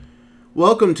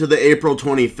Welcome to the April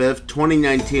 25th,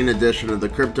 2019 edition of the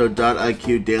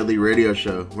Crypto.IQ Daily Radio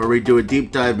Show, where we do a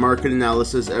deep dive market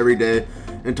analysis every day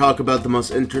and talk about the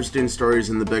most interesting stories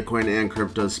in the Bitcoin and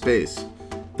crypto space.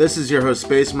 This is your host,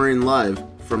 Space Marine, live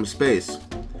from space.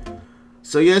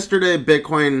 So yesterday,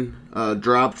 Bitcoin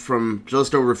dropped from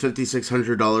just over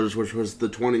 $5,600, which was the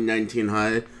 2019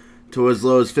 high, to as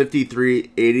low as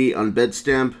 $5,380 on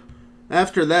Bitstamp.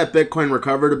 After that, Bitcoin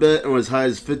recovered a bit and was high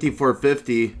as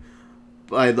 $5,450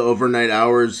 by the overnight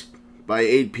hours by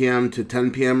 8 p.m. to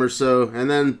 10 p.m. or so.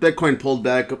 And then Bitcoin pulled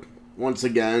back once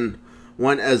again,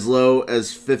 went as low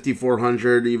as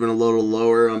 $5,400, even a little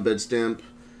lower on Bitstamp.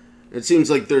 It seems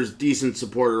like there's decent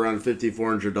support around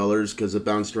 $5,400 because it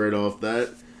bounced right off that.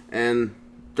 And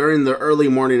during the early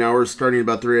morning hours, starting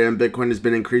about 3 a.m., Bitcoin has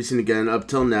been increasing again up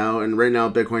till now. And right now,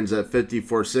 Bitcoin's at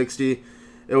 $5,460.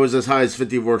 It was as high as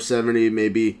 $5,470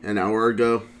 maybe an hour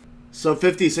ago. So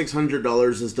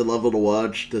 $5,600 is the level to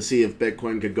watch to see if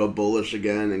Bitcoin could go bullish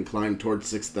again and climb towards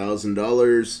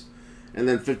 $6,000. And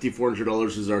then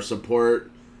 $5,400 is our support.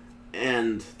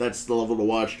 And that's the level to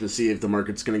watch to see if the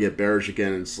market's going to get bearish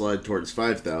again and slide towards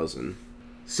 $5,000.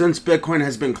 Since Bitcoin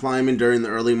has been climbing during the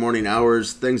early morning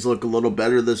hours, things look a little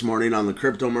better this morning on the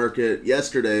crypto market.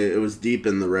 Yesterday, it was deep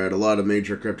in the red. A lot of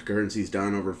major cryptocurrencies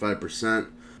down over 5%.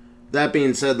 That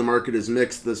being said, the market is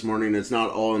mixed this morning. It's not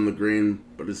all in the green,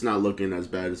 but it's not looking as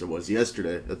bad as it was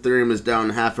yesterday. Ethereum is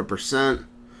down 0.5%,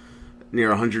 near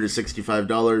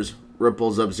 $165.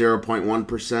 Ripple's up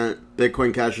 0.1%.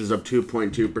 Bitcoin Cash is up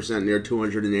 2.2%, near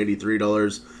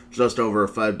 $283. Just over a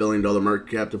 $5 billion market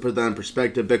cap. To put that in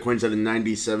perspective, Bitcoin's at a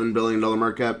 $97 billion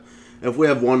market cap. If we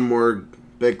have one more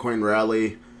Bitcoin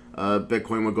rally,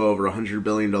 Bitcoin will go over a $100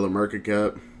 billion market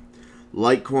cap.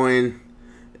 Litecoin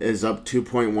is up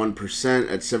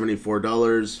 2.1% at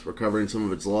 $74, recovering some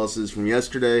of its losses from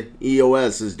yesterday.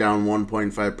 EOS is down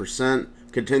 1.5%,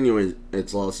 continuing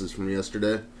its losses from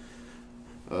yesterday.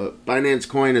 Binance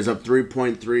Coin is up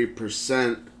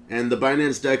 3.3%, and the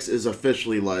Binance Dex is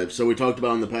officially live. So we talked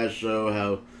about on the past show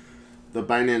how the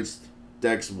Binance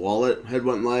Dex wallet had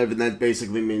went live, and that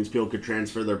basically means people could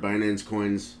transfer their Binance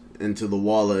coins into the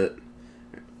wallet,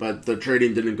 but the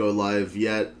trading didn't go live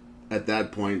yet at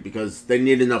that point because they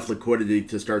need enough liquidity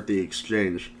to start the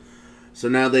exchange. So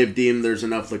now they've deemed there's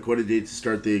enough liquidity to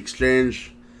start the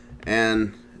exchange,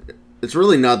 and it's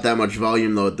really not that much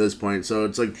volume though at this point, so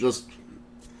it's like just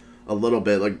a little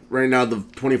bit. Like right now the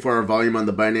 24-hour volume on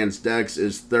the Binance Dex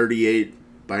is 38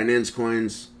 Binance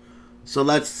coins, so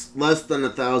that's less than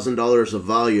 $1,000 of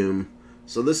volume.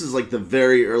 So this is like the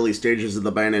very early stages of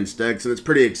the Binance Dex, and it's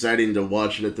pretty exciting to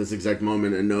watch it at this exact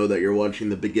moment and know that you're watching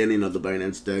the beginning of the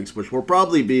Binance Dex, which will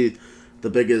probably be the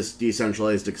biggest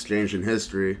decentralized exchange in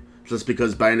history, just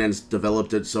because Binance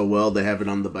developed it so well. They have it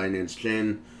on the Binance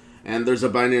chain, and there's a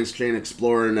Binance Chain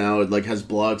Explorer now. It like has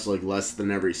blocks like less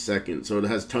than every second, so it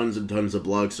has tons and tons of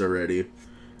blocks already.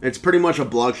 It's pretty much a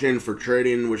blockchain for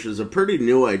trading, which is a pretty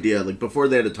new idea. Like before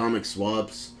they had atomic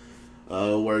swaps,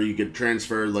 where you could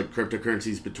transfer like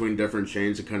cryptocurrencies between different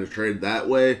chains and kind of trade that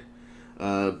way.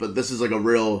 But this is like a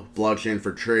real blockchain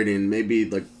for trading, maybe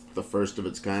like the first of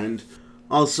its kind.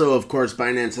 Also, of course,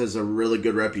 Binance has a really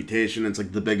good reputation. It's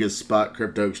like the biggest spot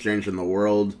crypto exchange in the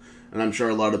world. And I'm sure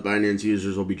a lot of Binance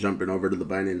users will be jumping over to the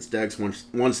Binance Dex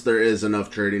once there is enough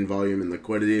trading volume and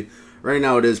liquidity. Right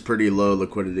now it is pretty low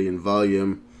liquidity and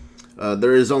volume.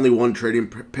 There is only one trading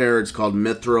pair. It's called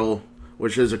Mithril,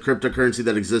 which is a cryptocurrency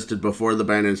that existed before the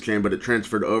Binance chain, but it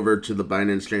transferred over to the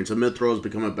Binance chain. So Mithril has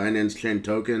become a Binance chain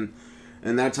token,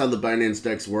 and that's how the Binance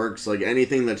Dex works. Like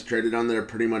anything that's traded on there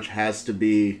pretty much has to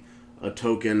be a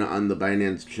token on the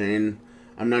Binance chain.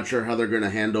 I'm not sure how they're going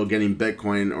to handle getting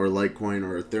Bitcoin or Litecoin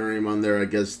or Ethereum on there. I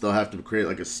guess they'll have to create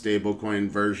like a stablecoin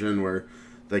version where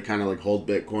they kind of like hold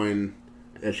Bitcoin,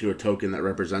 issue a token that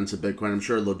represents a Bitcoin. I'm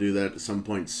sure they'll do that at some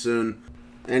point soon.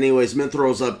 Anyways,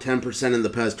 Minthral's up 10% in the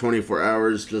past 24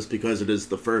 hours just because it is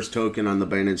the first token on the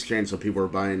Binance chain, so people are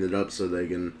buying it up so they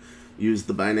can use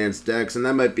the Binance Dex, and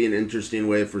that might be an interesting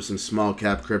way for some small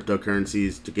cap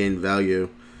cryptocurrencies to gain value.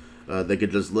 They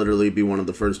could just literally be one of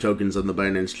the first tokens on the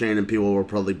Binance chain and people will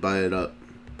probably buy it up.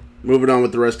 Moving on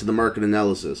with the rest of the market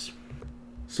analysis.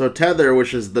 So Tether,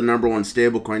 which is the number one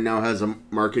stablecoin, now has a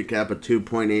market cap of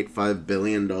 $2.85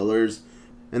 billion.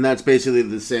 And that's basically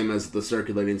the same as the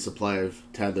circulating supply of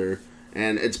Tether.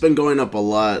 And it's been going up a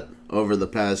lot over the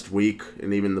past week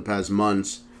and even the past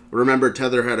months. Remember,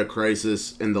 Tether had a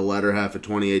crisis in the latter half of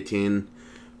 2018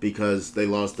 because they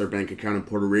lost their bank account in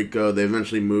Puerto Rico. They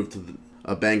eventually moved to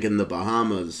a bank in the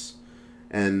Bahamas.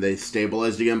 and they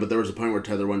stabilized again, but there was a point where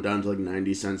Tether went down to like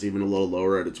 90 cents, even a little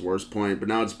lower at its worst point, but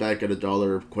now it's back at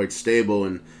 $1, quite stable,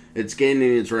 and it's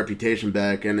gaining its reputation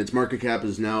back, and its market cap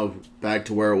is now back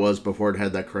to where it was before it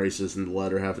had that crisis in the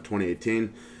latter half of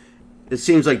 2018. It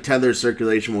seems like Tether's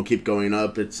circulation will keep going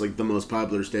up. It's like the most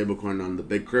popular stablecoin on the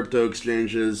big crypto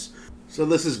exchanges. So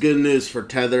this is good news for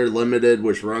Tether Limited,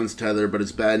 which runs Tether, but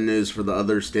it's bad news for the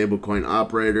other stablecoin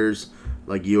operators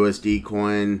like USD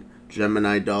Coin,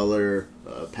 Gemini Dollar,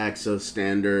 Paxos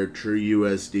Standard,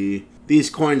 TrueUSD. These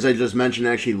coins I just mentioned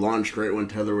actually launched right when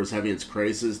Tether was having its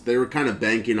crisis. They were kind of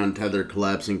banking on Tether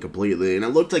collapsing completely, and it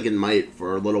looked like it might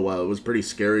for a little while. It was pretty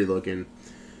scary looking.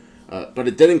 But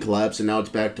it didn't collapse, and now it's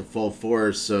back to full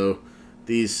force. So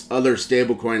these other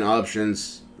stablecoin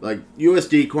options, like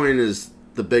USD Coin is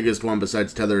the biggest one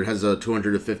besides Tether. It has a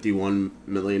 $251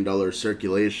 million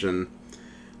circulation.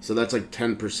 So that's like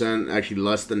 10%, actually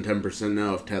less than 10%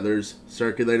 now of Tether's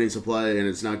circulating supply, and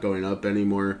it's not going up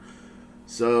anymore.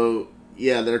 So,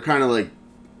 yeah, they're kind of like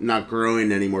not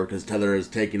growing anymore because Tether is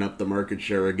taking up the market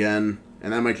share again.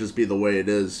 And that might just be the way it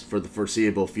is for the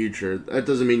foreseeable future. That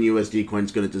doesn't mean USD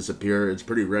Coin's going to disappear. It's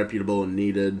pretty reputable and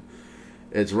needed.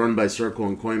 It's run by Circle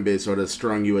and Coinbase, so it has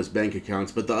strong US bank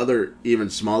accounts. But the other,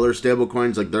 even smaller stable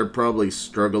coins, like they're probably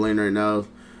struggling right now.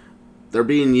 They're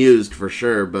being used for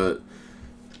sure, but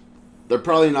they're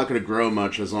probably not going to grow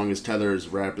much as long as Tether is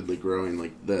rapidly growing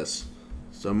like this.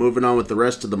 So moving on with the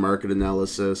rest of the market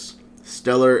analysis.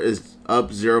 Stellar is up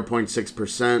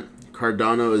 0.6%.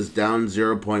 Cardano is down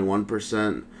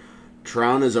 0.1%.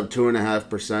 Tron is up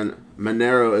 2.5%.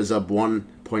 Monero is up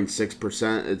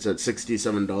 1.6%. It's at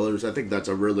 $67. I think that's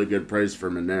a really good price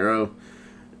for Monero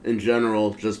in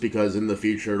general, just because in the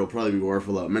future it'll probably be worth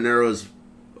a lot. Monero is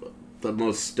the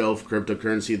most stealth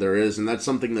cryptocurrency there is, and that's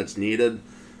something that's needed.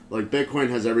 Like,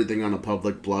 Bitcoin has everything on a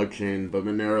public blockchain, but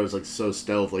Monero is like so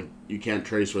stealth, like you can't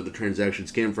trace where the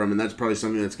transactions came from, and that's probably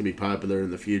something that's going to be popular in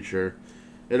the future.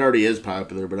 It already is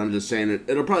popular, but I'm just saying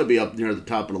it'll probably be up near the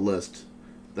top of the list.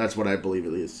 That's what I believe,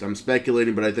 at least. I'm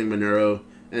speculating, but I think Monero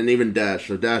and even Dash.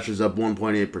 So Dash is up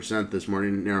 1.8% this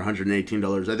morning, near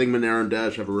 $118. I think Monero and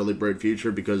Dash have a really bright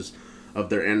future because of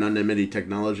their anonymity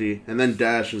technology. And then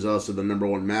Dash is also the number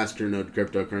one masternode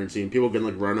cryptocurrency, and people can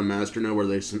like run a masternode where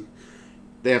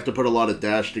they have to put a lot of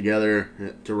Dash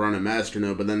together to run a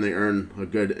masternode, but then they earn a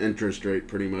good interest rate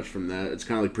pretty much from that. It's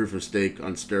kind of like proof of stake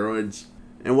on steroids.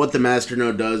 And what the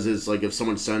masternode does is, like, if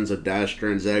someone sends a Dash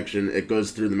transaction, it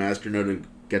goes through the masternode and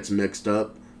gets mixed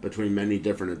up between many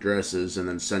different addresses and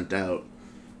then sent out.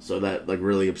 So that, like,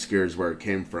 really obscures where it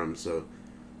came from. So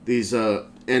these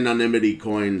anonymity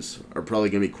coins are probably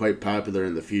going to be quite popular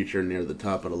in the future, near the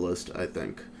top of the list, I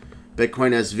think.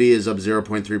 Bitcoin SV is up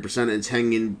 0.3%. It's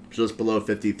hanging just below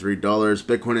 $53.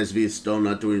 Bitcoin SV is still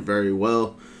not doing very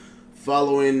well.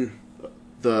 Following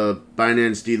the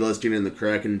Binance delisting and the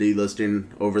Kraken delisting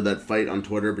over that fight on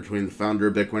Twitter between the founder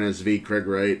of Bitcoin SV, Craig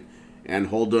Wright, and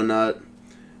Holdonut.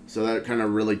 So that kind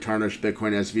of really tarnished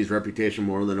Bitcoin SV's reputation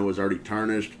more than it was already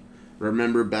tarnished.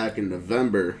 Remember back in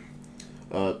November,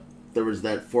 there was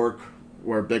that fork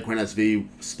where Bitcoin SV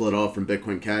split off from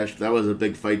Bitcoin Cash. That was a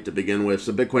big fight to begin with.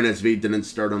 So Bitcoin SV didn't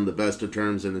start on the best of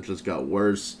terms, and it just got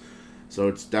worse. So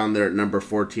it's down there at number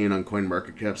 14 on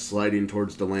CoinMarketCap, sliding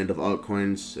towards the land of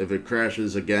altcoins. If it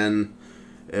crashes again,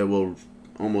 it will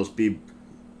almost be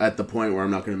at the point where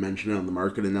I'm not going to mention it on the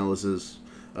market analysis.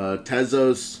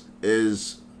 Tezos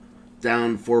is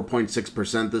down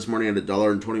 4.6% this morning at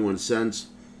 $1.21.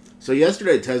 So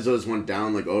yesterday Tezos went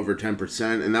down like over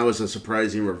 10%, and that was a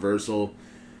surprising reversal.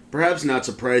 Perhaps not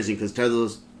surprising because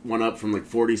Tezos went up from like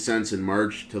 40 cents in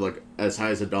March to like as high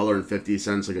as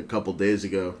 $1.50 like a couple days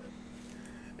ago.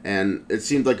 And it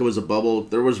seemed like it was a bubble.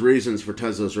 There was reasons for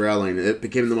Tezos rallying. It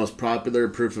became the most popular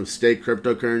proof-of-stake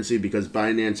cryptocurrency because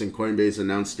Binance and Coinbase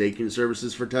announced staking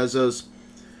services for Tezos.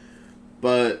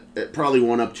 But it probably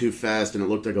went up too fast and it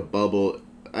looked like a bubble.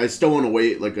 I still want to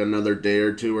wait like another day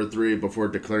or two or three before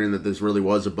declaring that this really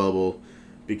was a bubble.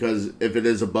 Because if it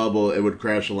is a bubble, it would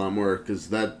crash a lot more. Because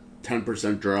that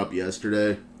 10% drop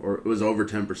yesterday, or it was over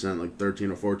 10%, like 13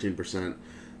 or 14%,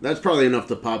 that's probably enough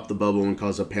to pop the bubble and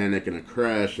cause a panic and a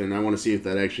crash, and I want to see if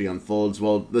that actually unfolds.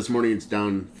 Well, this morning it's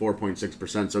down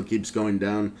 4.6%, so it keeps going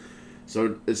down.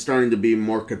 So it's starting to be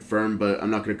more confirmed, but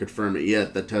I'm not going to confirm it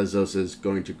yet that Tezos is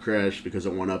going to crash because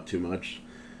it went up too much.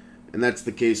 And that's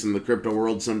the case in the crypto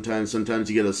world sometimes. Sometimes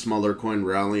you get a smaller coin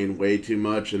rallying way too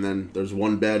much, and then there's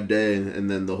one bad day, and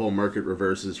then the whole market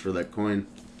reverses for that coin.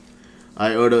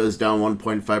 IOTA is down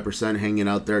 1.5%, hanging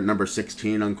out there at number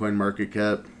 16 on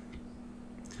CoinMarketCap.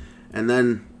 And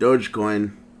then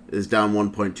Dogecoin is down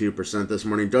 1.2% this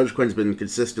morning. Dogecoin's been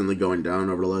consistently going down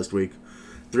over the last week.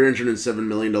 $307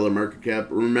 million market cap.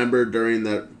 Remember, during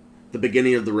the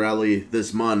beginning of the rally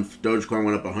this month, Dogecoin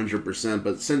went up 100%,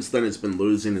 but since then it's been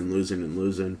losing and losing and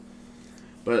losing.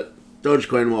 But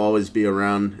Dogecoin will always be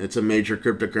around. It's a major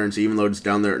cryptocurrency, even though it's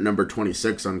down there at number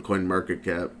 26 on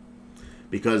CoinMarketCap.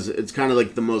 Because it's kind of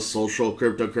like the most social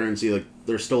cryptocurrency. Like,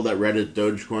 there's still that Reddit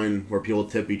Dogecoin where people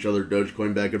tip each other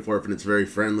Dogecoin back and forth, and it's very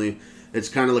friendly. It's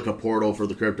kind of like a portal for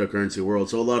the cryptocurrency world.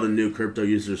 So a lot of new crypto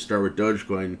users start with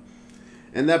Dogecoin.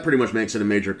 And that pretty much makes it a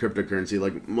major cryptocurrency.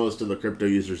 Like, most of the crypto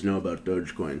users know about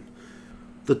Dogecoin.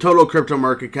 The total crypto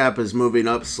market cap is moving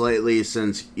up slightly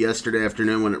since yesterday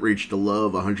afternoon when it reached a low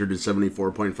of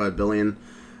 $174.5 billion.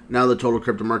 Now the total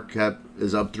crypto market cap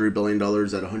is up $3 billion at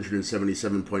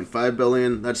 $177.5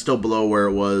 billion. That's still below where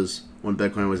it was when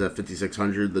Bitcoin was at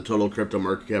 $5,600. The total crypto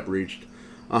market cap reached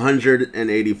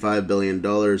 $185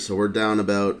 billion, so we're down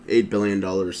about $8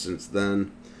 billion since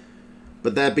then.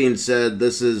 But that being said,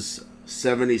 this is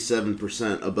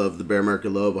 77% above the bear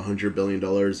market low of $100 billion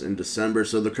in December.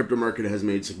 So the crypto market has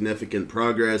made significant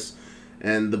progress,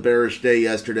 and the bearish day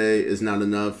yesterday is not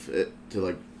enough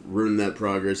to ruin that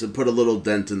progress. It put a little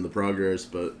dent in the progress,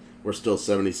 but we're still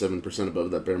 77%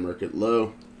 above that bear market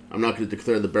low. I'm not going to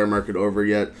declare the bear market over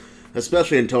yet,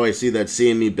 especially until I see that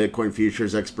CME Bitcoin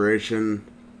futures expiration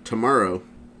tomorrow.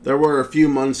 There were a few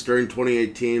months during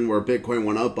 2018 where Bitcoin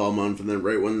went up all month, and then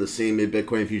right when the CME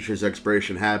Bitcoin futures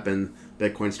expiration happened,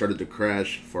 Bitcoin started to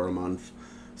crash for a month.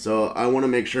 So I want to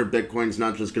make sure Bitcoin's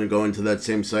not just going to go into that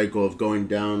same cycle of going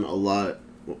down a lot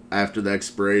after the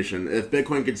expiration. If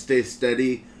Bitcoin could stay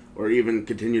steady or even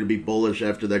continue to be bullish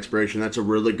after the expiration, that's a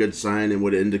really good sign and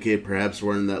would indicate perhaps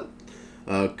we're in that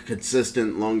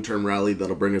consistent long-term rally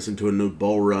that'll bring us into a new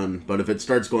bull run. But if it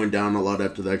starts going down a lot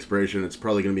after the expiration, it's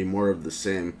probably going to be more of the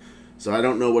same. So I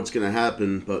don't know what's going to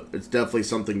happen, but it's definitely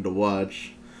something to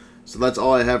watch. So that's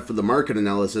all I have for the market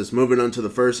analysis. Moving on to the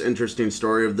first interesting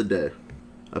story of the day.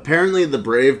 Apparently the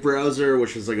Brave browser,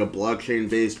 which is like a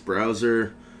blockchain-based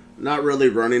browser, not really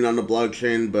running on the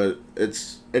blockchain, but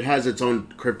it has its own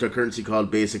cryptocurrency called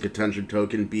Basic Attention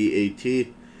Token,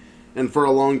 BAT. And for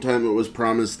a long time, it was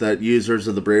promised that users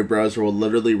of the Brave browser will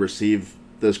literally receive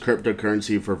this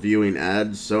cryptocurrency for viewing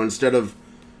ads. So instead of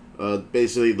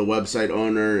basically the website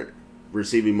owner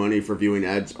receiving money for viewing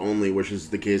ads only, which is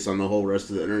the case on the whole rest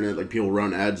of the internet, like people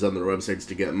run ads on their websites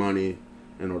to get money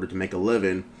in order to make a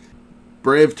living,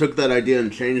 Brave took that idea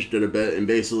and changed it a bit. And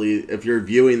basically, if you're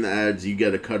viewing the ads, you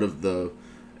get a cut of the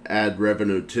ad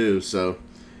revenue too. So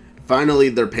finally,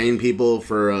 they're paying people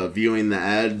for viewing the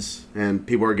ads, and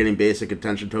people are getting Basic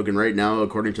Attention Token right now,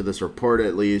 according to this report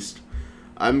at least.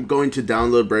 I'm going to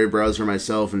download Brave browser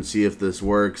myself and see if this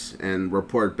works and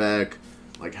report back,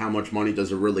 like how much money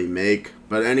does it really make.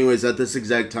 But anyways, at this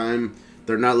exact time,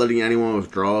 they're not letting anyone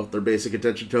withdraw their Basic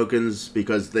Attention Tokens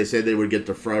because they say they would get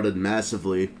defrauded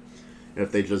massively if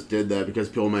they just did that, because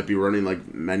people might be running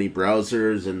like many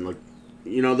browsers and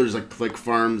there's like click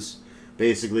farms.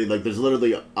 Basically, like, there's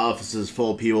literally offices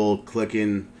full of people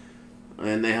clicking,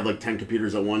 and they have, 10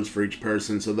 computers at once for each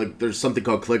person. So, there's something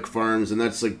called click farms, and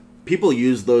that's, people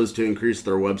use those to increase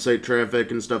their website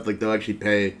traffic and stuff. They'll actually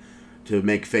pay to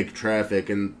make fake traffic,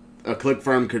 and a click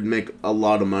farm could make a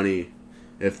lot of money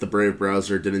if the Brave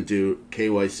browser didn't do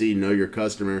KYC, know your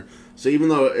customer. So, even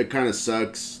though it kind of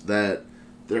sucks that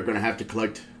they're going to have to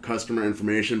collect customer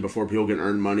information before people can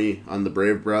earn money on the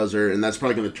Brave browser, and that's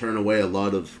probably going to turn away a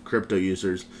lot of crypto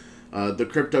users. The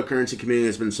cryptocurrency community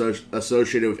has been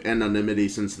associated with anonymity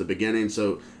since the beginning,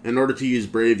 so in order to use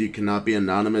Brave, you cannot be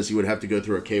anonymous. You would have to go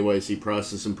through a KYC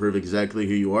process and prove exactly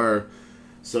who you are.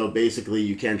 So basically,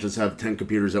 you can't just have 10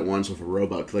 computers at once with a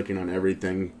robot clicking on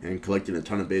everything and collecting a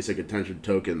ton of Basic Attention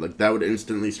Token. That would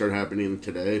instantly start happening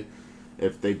today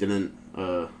if they didn't,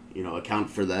 account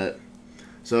for that.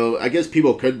 So I guess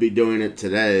people could be doing it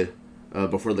today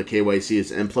before the KYC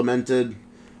is implemented.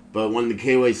 But when the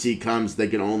KYC comes, they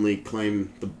can only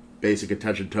claim the Basic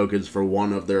Attention Tokens for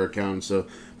one of their accounts. So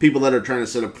people that are trying to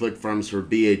set up click farms for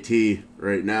BAT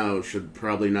right now should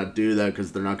probably not do that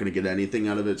because they're not going to get anything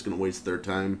out of it. It's going to waste their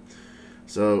time.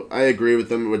 So I agree with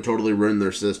them. It would totally ruin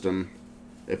their system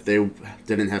if they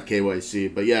didn't have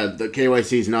KYC. But yeah, the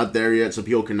KYC is not there yet, so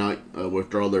people cannot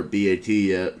withdraw their BAT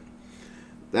yet.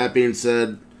 That being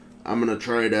said, I'm going to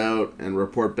try it out and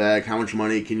report back how much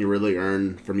money can you really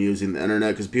earn from using the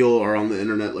internet, because people are on the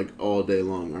internet all day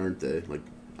long, aren't they?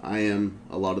 I am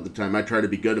a lot of the time. I try to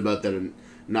be good about that and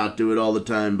not do it all the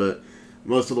time, but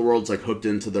most of the world's hooked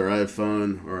into their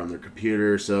iPhone or on their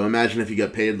computer. So imagine if you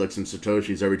got paid some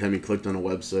Satoshis every time you clicked on a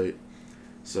website.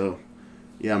 So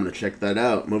yeah, I'm going to check that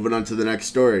out. Moving on to the next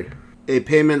story. A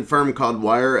payment firm called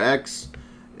WireX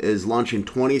is launching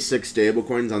 26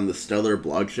 stablecoins on the Stellar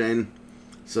blockchain.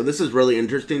 So this is really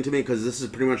interesting to me because this is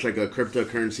pretty much like a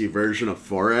cryptocurrency version of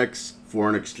Forex,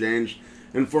 foreign exchange.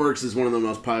 And Forex is one of the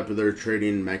most popular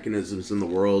trading mechanisms in the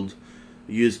world,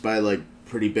 used by like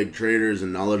pretty big traders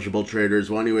and knowledgeable traders.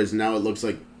 Well, anyways, now it looks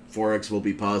like Forex will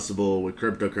be possible with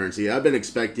cryptocurrency. I've been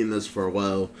expecting this for a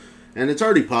while, and it's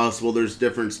already possible. There's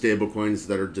different stablecoins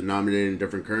that are denominated in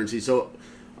different currencies. So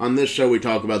on this show, we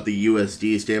talk about the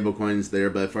USD stablecoins. They're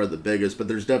by far the biggest, but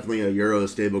there's definitely a Euro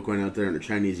stablecoin out there and a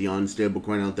Chinese Yuan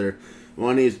stablecoin out there. Well,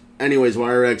 anyways,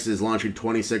 YRX is launching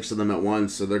 26 of them at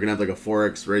once, so they're going to have like a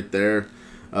Forex right there.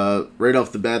 Right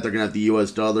off the bat, they're going to have the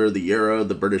US dollar, the euro,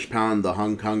 the British pound, the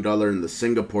Hong Kong dollar, and the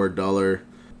Singapore dollar.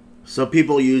 So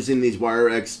people using these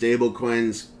YRX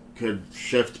stablecoins could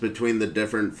shift between the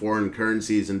different foreign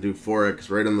currencies and do Forex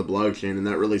right on the blockchain, and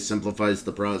that really simplifies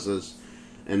the process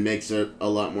and makes it a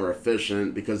lot more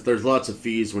efficient because there's lots of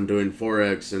fees when doing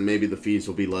Forex, and maybe the fees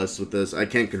will be less with this. I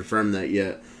can't confirm that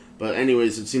yet. But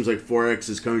anyways, it seems like Forex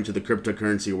is coming to the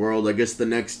cryptocurrency world. I guess the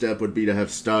next step would be to have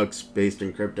stocks based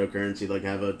in cryptocurrency, like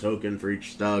have a token for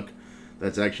each stock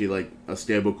that's actually like a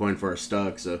stable coin for a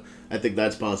stock. So I think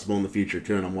that's possible in the future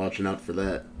too, and I'm watching out for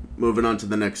that. Moving on to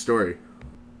the next story.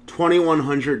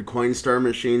 2,100 Coinstar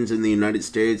machines in the United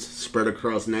States, spread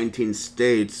across 19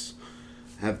 states,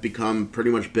 have become pretty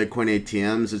much Bitcoin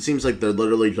ATMs. It seems like they're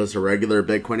literally just a regular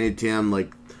Bitcoin ATM,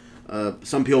 like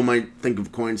some people might think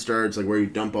of Coinstar, it's like where you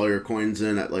dump all your coins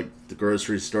in at like the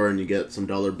grocery store and you get some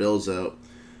dollar bills out.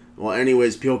 Well,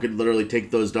 anyways, people could literally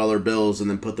take those dollar bills and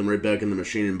then put them right back in the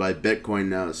machine and buy Bitcoin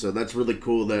now. So that's really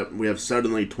cool that we have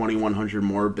suddenly 2,100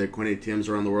 more Bitcoin ATMs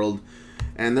around the world.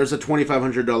 And there's a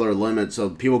 $2,500 limit, so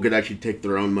people could actually take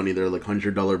their own money there, like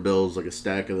 $100 bills, like a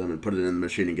stack of them, and put it in the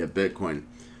machine and get Bitcoin.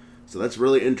 So that's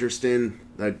really interesting.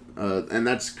 And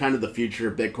that's kind of the future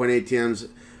of Bitcoin ATMs.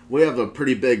 We have a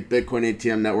pretty big Bitcoin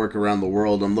ATM network around the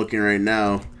world. I'm looking right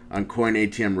now on Coin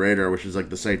ATM Radar, which is like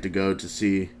the site to go to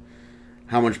see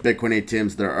how much Bitcoin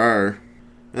ATMs there are.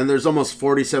 And there's almost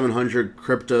 4,700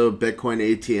 crypto Bitcoin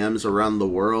ATMs around the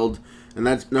world. And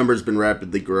that number's been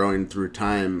rapidly growing through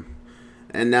time.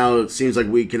 And now it seems like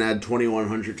we can add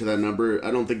 2,100 to that number.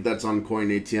 I don't think that's on Coin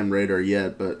ATM Radar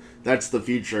yet, but that's the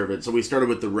future of it. So we started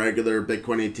with the regular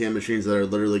Bitcoin ATM machines that are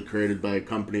literally created by a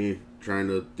company trying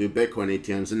to do Bitcoin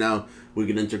ATMs, and now we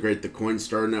can integrate the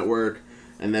Coinstar network,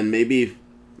 and then maybe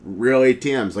real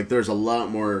ATMs. Like there's a lot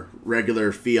more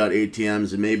regular fiat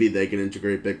ATMs, and maybe they can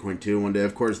integrate Bitcoin too one day.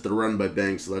 Of course, they're run by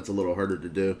banks, so that's a little harder to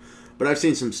do. But I've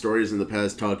seen some stories in the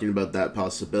past talking about that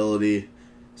possibility.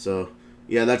 So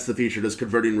yeah, that's the future, just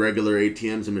converting regular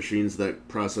ATMs and machines that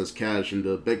process cash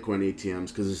into Bitcoin ATMs,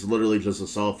 because it's literally just a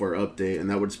software update, and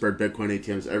that would spread Bitcoin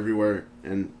ATMs everywhere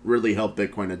and really help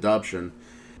Bitcoin adoption.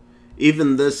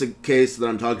 Even this case that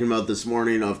I'm talking about this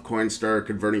morning of Coinstar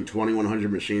converting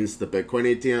 2,100 machines to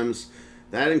Bitcoin ATMs,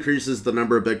 that increases the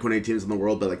number of Bitcoin ATMs in the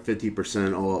world by like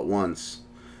 50% all at once.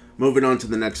 Moving on to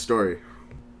the next story.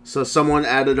 So someone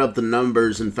added up the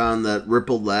numbers and found that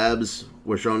Ripple Labs,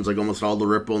 which owns like almost all the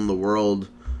Ripple in the world,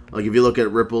 like if you look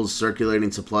at Ripple's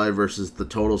circulating supply versus the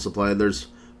total supply, there's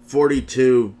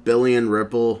 42 billion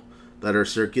Ripple that are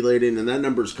circulating, and that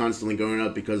number is constantly going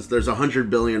up because there's 100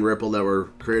 billion Ripple that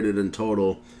were created in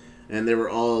total, and they were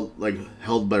all like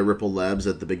held by Ripple Labs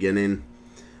at the beginning.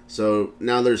 So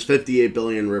now there's 58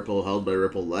 billion Ripple held by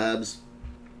Ripple Labs,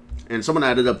 and someone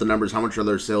added up the numbers, how much are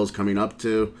their sales coming up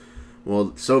to?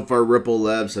 Well, so far Ripple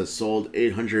Labs has sold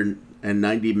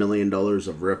 $890 million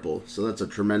of Ripple, so that's a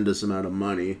tremendous amount of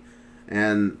money.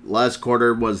 And last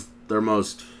quarter was their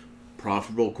most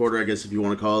profitable quarter, I guess if you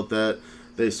want to call it that.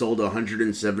 They sold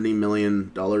 $170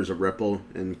 million of Ripple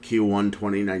in Q1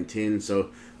 2019, so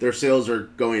their sales are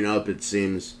going up, it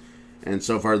seems. And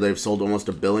so far they've sold almost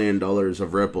 $1 billion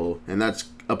of Ripple, and that's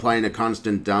applying a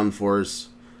constant downforce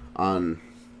on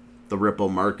the Ripple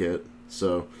market.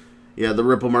 So yeah, the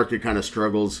Ripple market kind of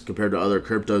struggles compared to other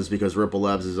cryptos because Ripple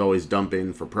Labs is always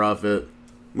dumping for profit.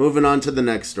 Moving on to the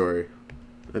next story.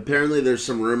 Apparently there's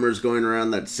some rumors going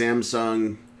around that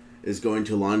Samsung is going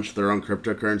to launch their own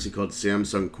cryptocurrency called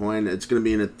Samsung Coin. It's going to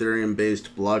be an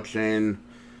Ethereum-based blockchain.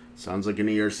 Sounds like an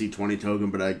ERC20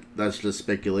 token, but that's just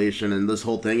speculation, and this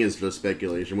whole thing is just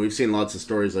speculation. We've seen lots of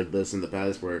stories like this in the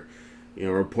past where, you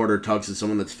know, a reporter talks to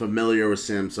someone that's familiar with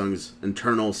Samsung's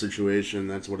internal situation.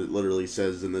 That's what it literally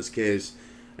says in this case.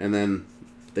 And then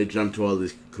they jump to all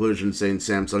these conclusions saying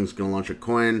Samsung's going to launch a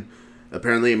coin.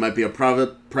 Apparently it might be a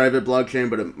private blockchain,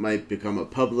 but it might become a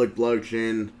public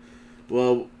blockchain.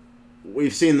 Well,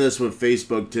 we've seen this with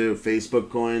Facebook too, Facebook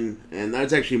Coin, and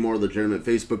that's actually more legitimate.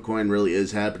 Facebook Coin really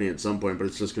is happening at some point, but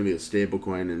it's just going to be a stable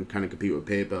coin and kind of compete with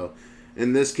PayPal.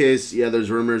 In this case, yeah,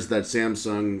 there's rumors that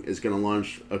Samsung is going to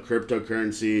launch a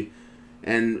cryptocurrency,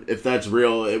 and if that's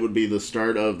real, it would be the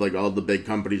start of like all the big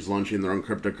companies launching their own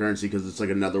cryptocurrency because it's like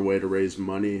another way to raise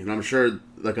money. And I'm sure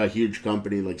like a huge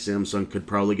company like Samsung could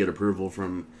probably get approval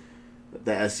from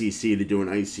the SEC to do an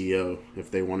ICO if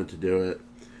they wanted to do it.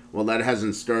 Well, that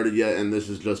hasn't started yet, and this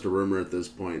is just a rumor at this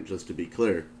point, just to be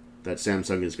clear, that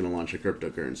Samsung is going to launch a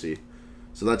cryptocurrency.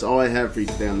 So that's all I have for you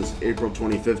today on this April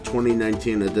 25th,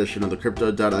 2019 edition of the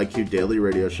Crypto.IQ Daily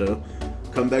Radio Show.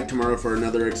 Come back tomorrow for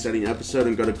another exciting episode,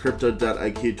 and go to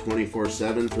Crypto.IQ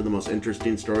 24/7 for the most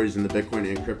interesting stories in the Bitcoin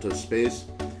and crypto space.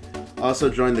 Also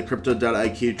join the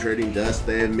Crypto.IQ trading desk.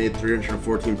 They have made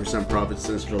 314% profit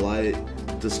since July,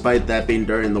 despite that being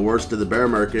during the worst of the bear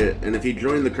market. And if you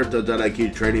join the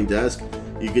Crypto.IQ trading desk,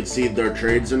 you can see their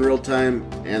trades in real time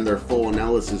and their full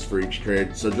analysis for each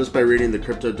trade. So just by reading the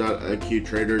Crypto.IQ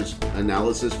traders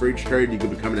analysis for each trade, you can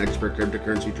become an expert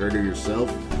cryptocurrency trader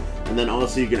yourself. And then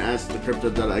also you can ask the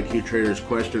Crypto.IQ traders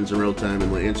questions in real time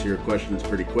and they'll answer your questions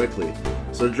pretty quickly.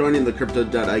 So joining the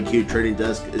Crypto.IQ trading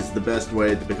desk is the best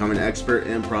way to become an expert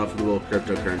and profitable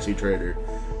cryptocurrency trader.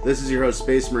 This is your host,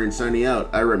 Space Marine, signing out.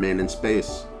 I remain in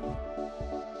space.